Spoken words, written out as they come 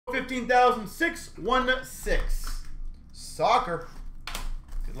15,616. Soccer.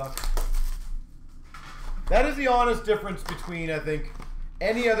 Good luck. That is the honest difference between, I think,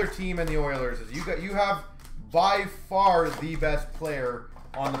 any other team and the Oilers. Is you have by far the best player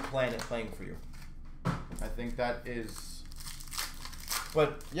on the planet playing for you. I think that is.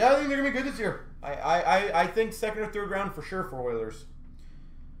 But yeah, I think they're gonna be good this year. I think second or third round for sure for Oilers.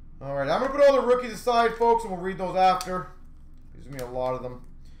 All right, I'm gonna put all the rookies aside, folks, and we'll read those after. There's gonna be a lot of them.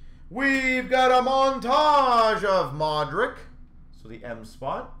 We've got a montage of Modric, so the M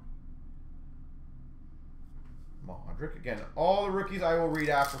spot. Modric again. All the rookies I will read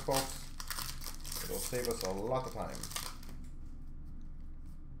after, folks. It'll save us a lot of time.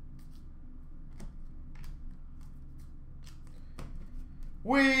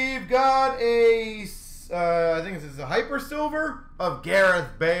 We've got a, I think this is a Hyper Silver of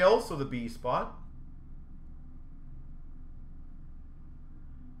Gareth Bale, so the B spot.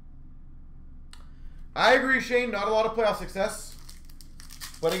 I agree, Shane, not a lot of playoff success.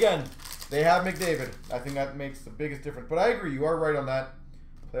 But again, they have McDavid. I think that makes the biggest difference. But I agree, you are right on that.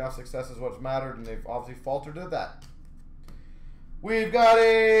 Playoff success is what's mattered, and they've obviously faltered at that. We've got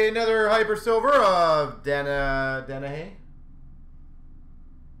another Hyper Silver of Denahay.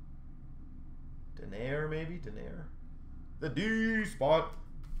 Denair, maybe? Denair. The D spot.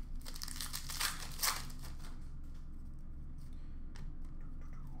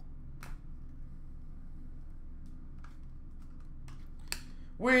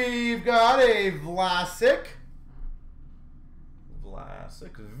 We've got a Vlasic.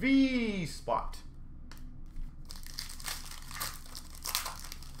 Vlasic V spot.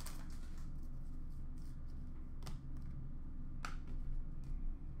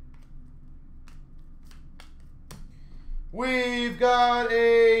 We've got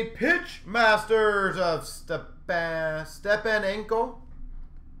a Pitch Masters of Stepanenko.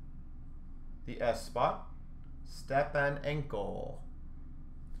 The S spot. Stepanenko.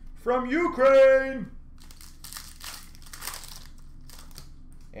 From Ukraine.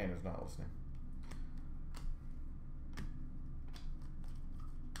 Andrew's not listening.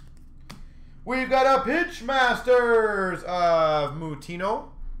 We've got a Pitch Masters of Mutino.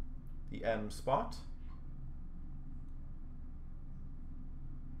 The M spot.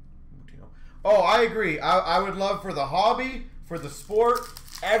 Oh, I agree. I would love for the hobby, for the sport,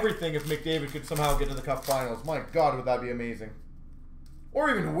 everything if McDavid could somehow get to the Cup Finals. My God, would that be amazing.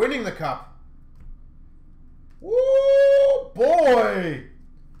 Or even winning the Cup. Woo, boy.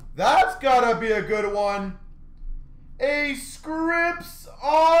 That's got to be a good one. A Scripps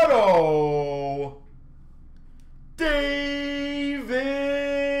Auto. David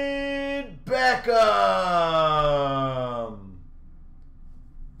Beckham.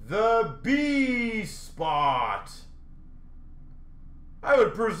 The B spot. I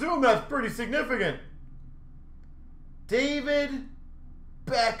would presume that's pretty significant. David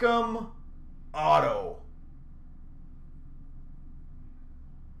Beckham Auto.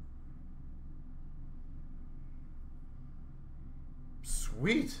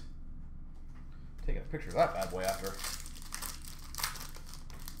 Sweet. Taking a picture of that bad boy after.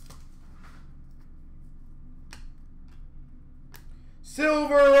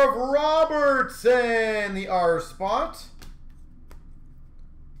 Silver of Robertson, the R spot.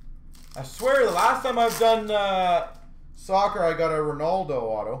 I swear the last time I've done soccer, I got a Ronaldo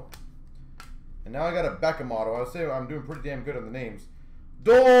auto. And now I got a Beckham auto. I would say I'm doing pretty damn good on the names.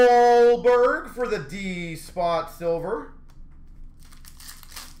 Dolberg for the D spot silver.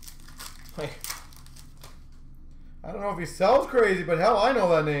 I don't know if he sells crazy, but hell, I know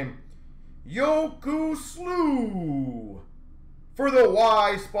that name. Yoku Slew for the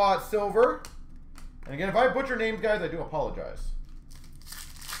Y spot silver. And again, if I butcher names, guys, I do apologize.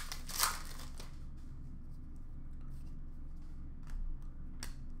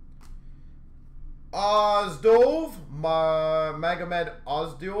 Ozdov, Magomed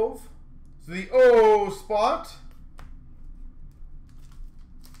Ozdov. So the O spot.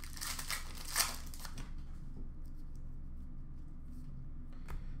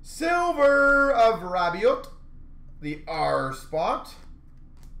 Silver of Rabiot, the R spot.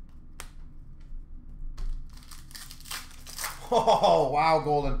 Oh, wow,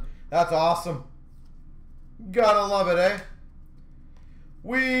 Golden. That's awesome. Gotta love it, eh?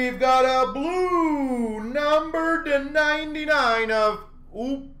 We've got a blue numbered to 99 of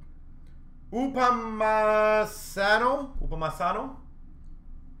Upamasano.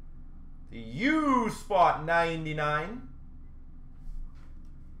 The U spot 99.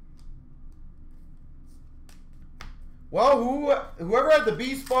 Well, whoever had the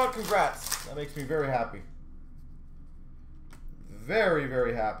B spot, congrats. That makes me very happy. Very,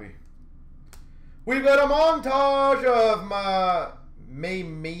 very happy. We've got a montage of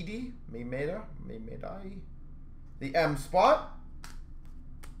Maymedi, the M spot.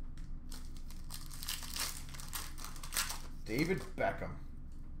 David Beckham.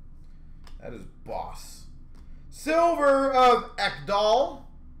 That is boss. Silver of Ekdal,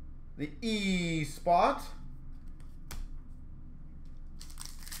 the E spot.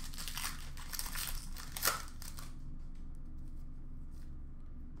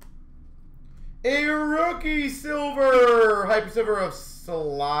 A rookie silver, hyper silver of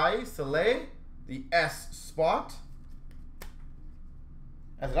Saleh, the S spot.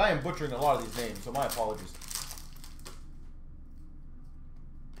 As I am butchering a lot of these names, so my apologies.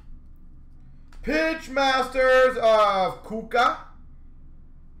 Pitch Masters of Kuka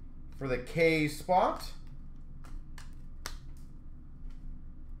for the K spot.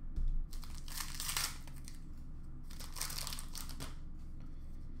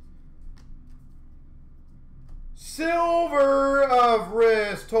 Silver of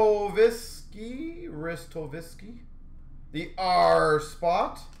Ristovsky, the R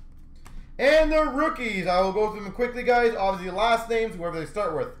spot. And the rookies, I will go through them quickly, guys. Obviously, last names, whoever they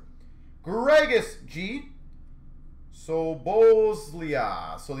start with. Gregus G.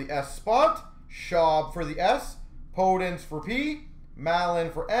 Soboslia, so the S spot. Schaub for the S. Podence for P.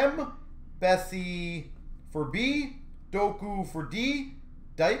 Malin for M. Bessie for B. Doku for D.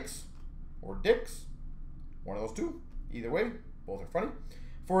 Dykes or Dix. One of those two. Either way, both are funny.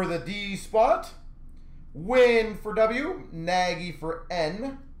 For the D spot. Win for W. Nagy for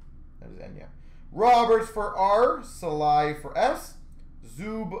N. That is N, yeah. Roberts for R. Salai for S.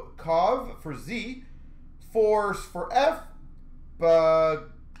 Zubkov for Z. Force for F.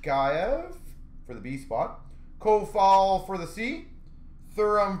 Bagayev for the B spot. Kofal for the C.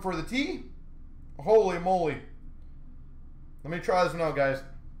 Thuram for the T. Holy moly. Let me try this one out, guys.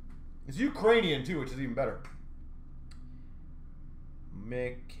 It's Ukrainian too, which is even better.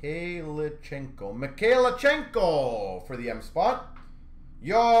 Mikhailichenko for the M spot.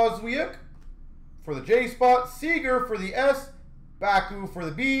 Yazwiak for the J spot. Seeger for the S. Baku for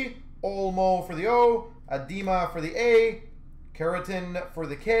the B. Olmo for the O. Adema for the A. Keratin for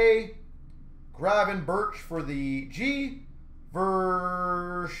the K. Graven Birch for the G.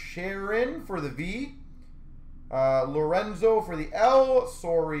 Verscheren for the V. Lorenzo for the L.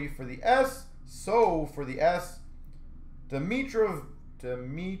 Sorry for the S. So for the S. Dmitrievsky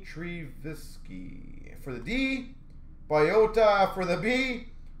for the D. Biota for the B.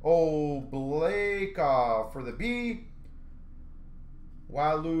 Oblakov for the B.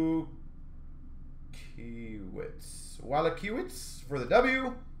 Walukiewicz for the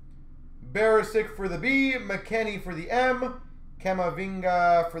W. Barisic for the B. McKenny for the M.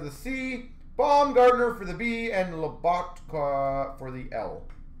 Kamavinga for the C. Baumgartner for the B. And Lobotka for the L.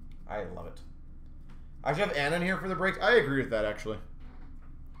 I love it. I should have Anna in here for the breaks. I agree with that, actually.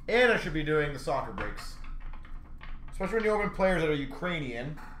 Anna should be doing the soccer breaks. Especially when you open players that are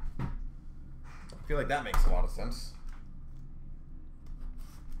Ukrainian. I feel like that makes a lot of sense.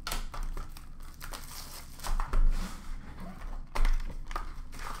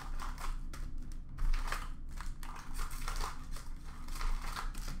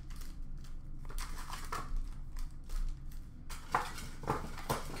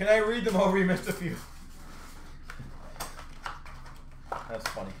 Can I read them over? You missed a few. That's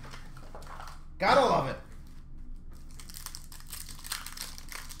funny. Gotta love it.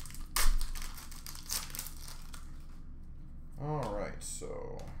 All right,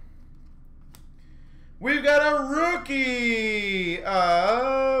 so we've got a rookie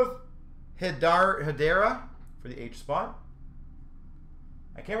of Hedera for the H spot.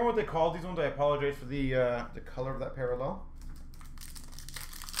 I can't remember what they called these ones. I apologize for the color of that parallel.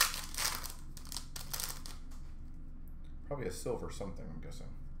 Probably a silver something, I'm guessing.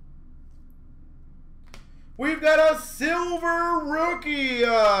 We've got a silver rookie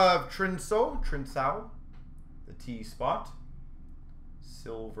of Trinsau, the T spot.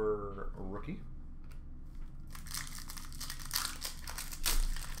 Silver rookie.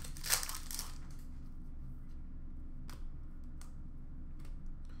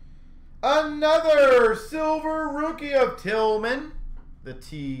 Another silver rookie of Tillman, the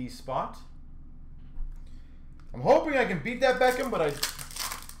T spot. I'm hoping I can beat that Beckham, but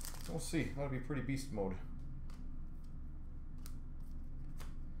we'll see. That'll be pretty beast mode.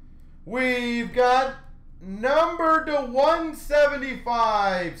 We've got number to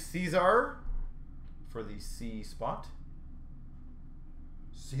 175 Caesar for the C spot.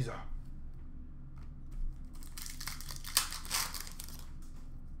 Caesar.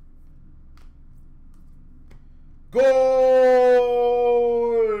 Goal!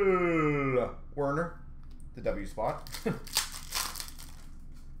 Werner, the W spot.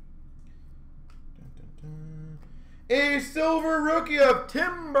 A silver rookie of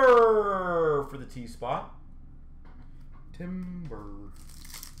Timber for the T spot. Timber.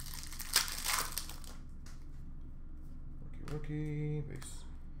 Rookie base.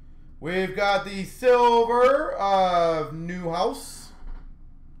 We've got the silver of Newhouse.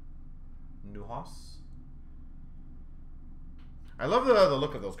 I love the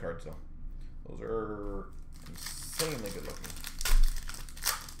look of those cards, though. Those are insanely good looking.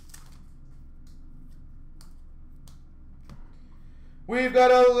 We've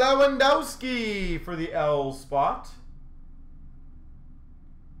got a Lewandowski for the L spot.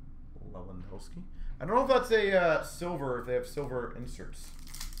 Lewandowski. I don't know if that's a silver, if they have silver inserts.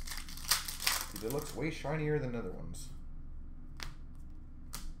 It looks way shinier than other ones.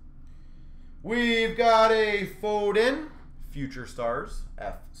 We've got a Foden, Future Stars,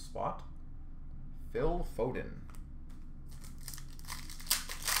 F spot. Phil Foden.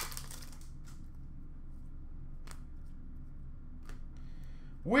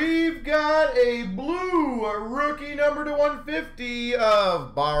 We've got a blue rookie number to 150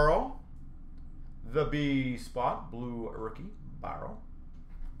 of Barrow. The B spot, blue rookie, Barrow.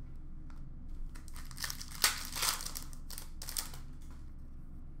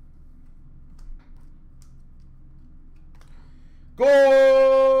 Goal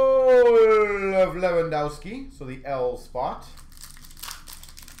of Lewandowski, so the L spot.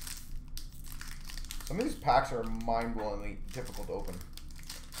 Some of these packs are mind-blowingly difficult to open.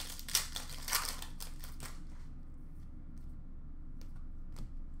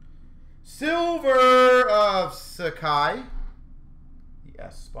 Silver of Sakai, the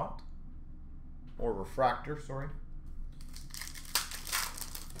S spot, or refractor, sorry.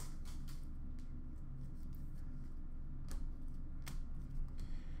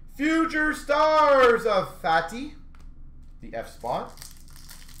 Future Stars of Fati, the F spot.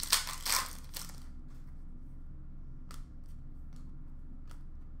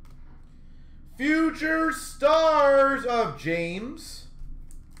 Future Stars of James,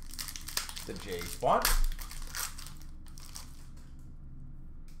 the J spot.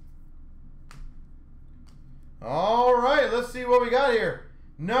 All right, let's see what we got here.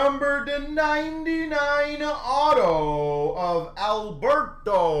 Number to 99 auto of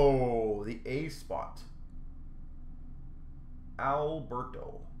Alberto, the A spot.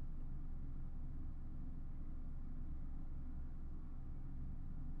 Alberto.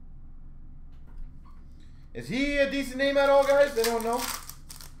 Is he a decent name at all, guys? I don't know.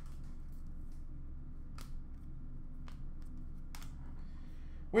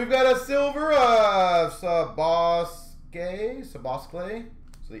 We've got a silver of Sabosque,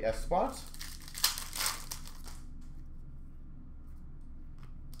 so the S spot.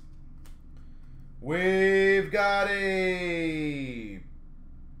 We've got a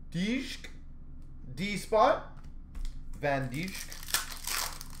Dijk, D spot, Van Dijk.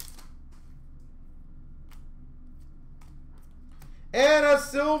 And a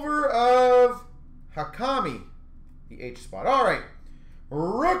silver of Hakami, the H spot. All right,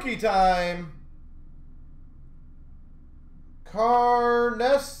 rookie time.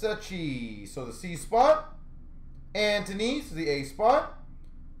 Carnesachi, so the C spot. Anthony, so the A spot.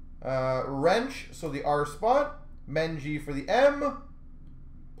 Wrench, so the R spot. Menji for the M.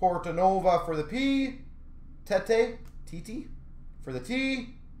 Portanova for the P. Tete, TT, for the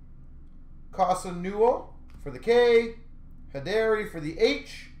T. Casanuo for the K. Haderi for the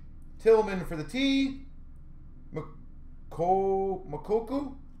H. Tillman for the T.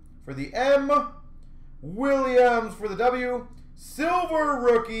 Makoku for the M. Williams for the W. Silver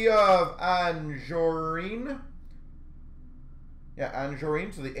rookie of Anjorin. Yeah,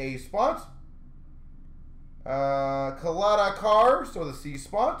 Anjorin, so the A spot. Kalata Carr, so the C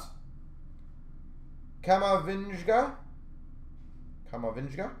spot. Kamavinga,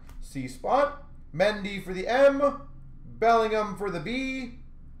 C spot. Mendy for the M. Bellingham for the B.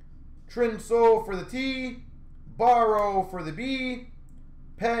 Trinso for the T. Barrow for the B.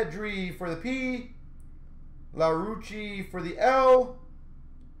 Pedri for the P. Larucci for the L.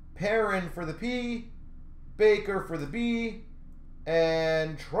 Perrin for the P. Baker for the B.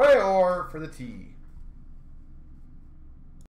 And Traore for the T.